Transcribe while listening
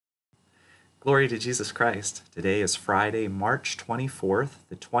Glory to Jesus Christ. Today is Friday, March 24th,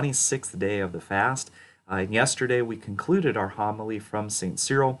 the 26th day of the fast. And yesterday we concluded our homily from St.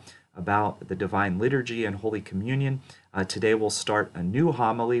 Cyril about the Divine Liturgy and Holy Communion. Today we'll start a new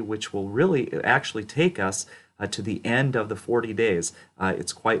homily which will really actually take us to the end of the 40 days.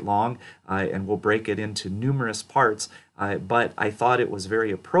 It's quite long and we'll break it into numerous parts, but I thought it was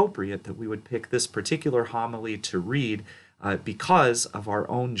very appropriate that we would pick this particular homily to read because of our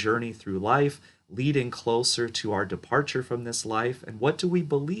own journey through life, leading closer to our departure from this life, and what do we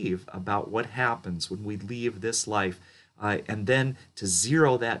believe about what happens when we leave this life, and then to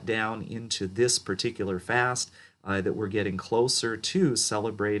zero that down into this particular fast that we're getting closer to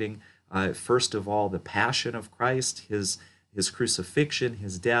celebrating, first of all, the passion of Christ, his crucifixion,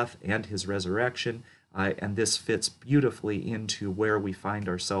 his death, and his resurrection. And this fits beautifully into where we find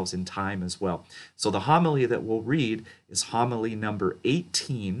ourselves in time as well. So the homily that we'll read is homily number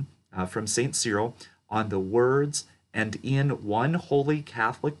 18 from St. Cyril on the words, "and in one holy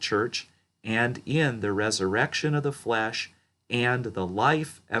Catholic Church, and in the resurrection of the flesh, and the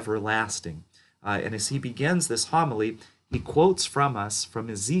life everlasting." And as he begins this homily, he quotes from us, from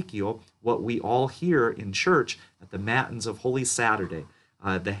Ezekiel, what we all hear in church at the Matins of Holy Saturday.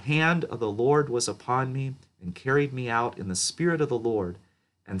 "The hand of the Lord was upon me, and carried me out in the spirit of the Lord,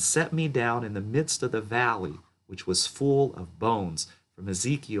 and set me down in the midst of the valley, which was full of bones." From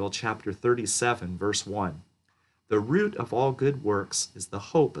Ezekiel chapter 37, verse 1. "The root of all good works is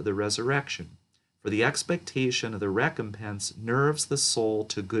the hope of the resurrection, for the expectation of the recompense nerves the soul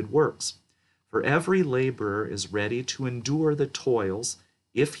to good works. For every laborer is ready to endure the toils,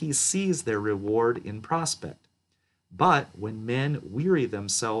 if he sees their reward in prospect. But when men weary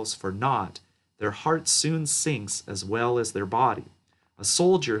themselves for naught, their heart soon sinks as well as their body. A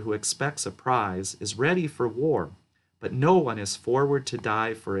soldier who expects a prize is ready for war, but no one is forward to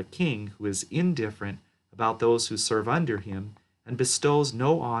die for a king who is indifferent about those who serve under him and bestows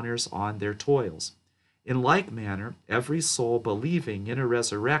no honors on their toils. In like manner, every soul believing in a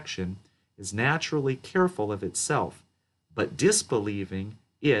resurrection is naturally careful of itself, but disbelieving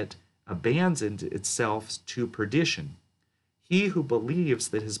it abandons itself to perdition. He who believes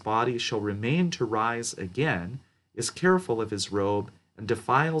that his body shall remain to rise again is careful of his robe and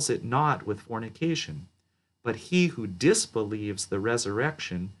defiles it not with fornication. But he who disbelieves the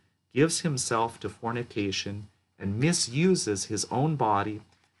resurrection gives himself to fornication and misuses his own body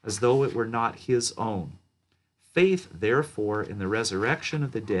as though it were not his own. Faith, therefore, in the resurrection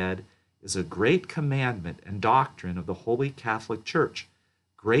of the dead is a great commandment and doctrine of the Holy Catholic Church,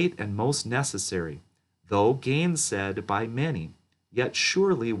 great and most necessary, though gainsaid by many, yet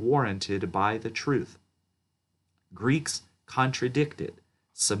surely warranted by the truth. Greeks contradict it,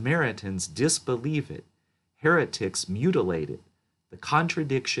 Samaritans disbelieve it, heretics mutilate it. The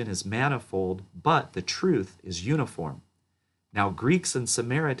contradiction is manifold, but the truth is uniform. Now Greeks and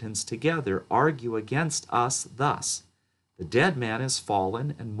Samaritans together argue against us thus: the dead man is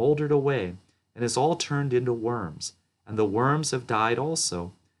fallen and moldered away, and is all turned into worms, and the worms have died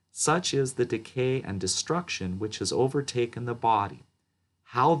also. Such is the decay and destruction which has overtaken the body.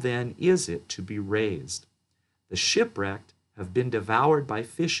 How then is it to be raised? The shipwrecked have been devoured by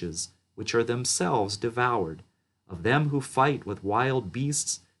fishes, which are themselves devoured. Of them who fight with wild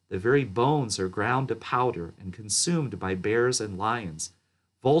beasts, the very bones are ground to powder and consumed by bears and lions.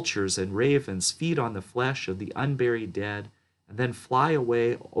 Vultures and ravens feed on the flesh of the unburied dead, and then fly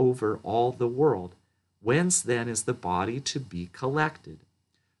away over all the world. Whence then is the body to be collected?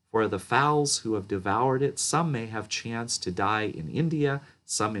 For the fowls who have devoured it, some may have chanced to die in India,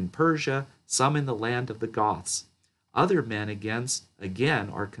 some in Persia, some in the land of the Goths. Other men again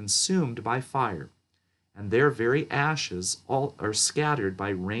are consumed by fire, and their very ashes all are scattered by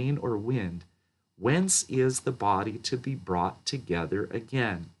rain or wind. Whence is the body to be brought together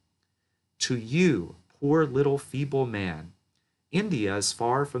again? To you, poor little feeble man, India is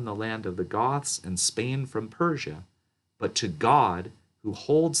far from the land of the Goths, and Spain from Persia, but to God, who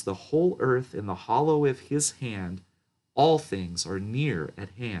holds the whole earth in the hollow of his hand, all things are near at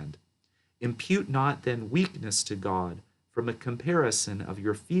hand. Impute not then weakness to God from a comparison of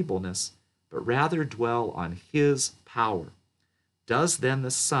your feebleness, but rather dwell on his power. Does then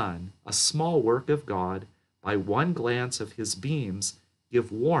the sun, a small work of God, by one glance of his beams,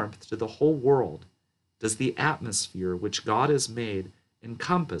 give warmth to the whole world? Does the atmosphere which God has made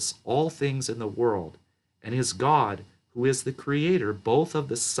encompass all things in the world? And is God, who is the creator both of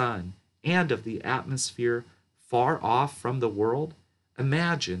the sun and of the atmosphere, far off from the world?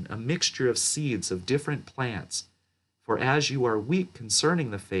 Imagine a mixture of seeds of different plants. For as you are weak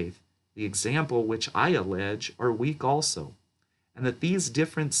concerning the faith, the example which I allege are weak also. and that these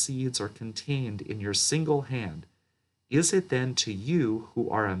different seeds are contained in your single hand, is it then to you who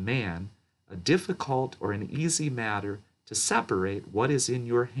are a man a difficult or an easy matter to separate what is in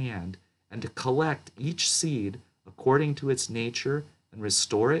your hand and to collect each seed according to its nature and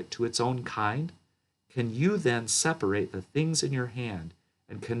restore it to its own kind? Can you then separate the things in your hand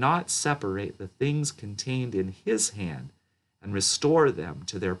and cannot separate the things contained in his hand and restore them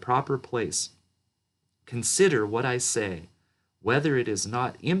to their proper place? Consider what I say, whether it is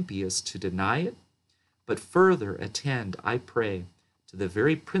not impious to deny it, but further attend, I pray, to the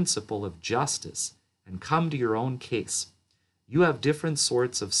very principle of justice, and come to your own case. You have different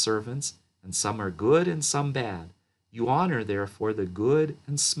sorts of servants, and some are good and some bad. You honor therefore the good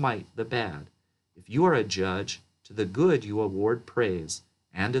and smite the bad. If you are a judge, to the good you award praise,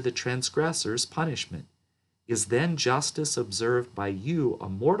 and to the transgressors punishment. Is then justice observed by you, a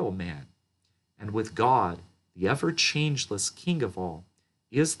mortal man? And with God, the ever-changeless King of all,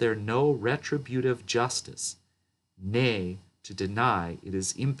 is there no retributive justice? Nay, to deny it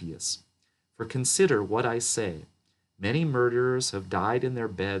is impious. For consider what I say. Many murderers have died in their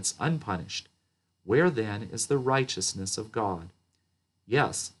beds unpunished. Where then is the righteousness of God?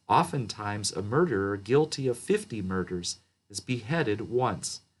 Yes, oftentimes a murderer guilty of 50 murders is beheaded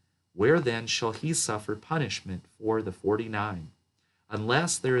once. Where then shall he suffer punishment for the 49?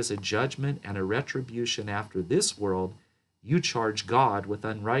 Unless there is a judgment and a retribution after this world, you charge God with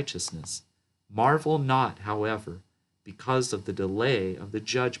unrighteousness. Marvel not, however, because of the delay of the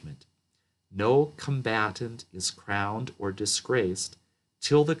judgment. No combatant is crowned or disgraced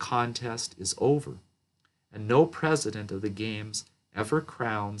till the contest is over, and no president of the games ever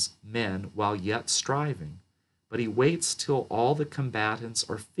crowns men while yet striving, but he waits till all the combatants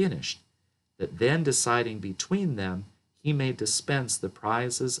are finished, that then deciding between them he may dispense the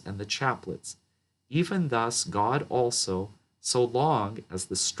prizes and the chaplets. Even thus God also, so long as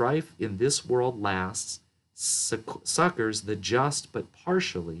the strife in this world lasts, succors the just but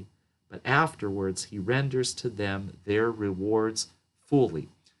partially, but afterwards he renders to them their rewards fully.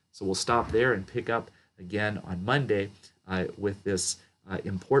 So we'll stop there and pick up again on Monday with this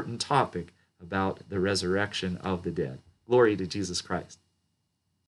important topic about the resurrection of the dead. Glory to Jesus Christ.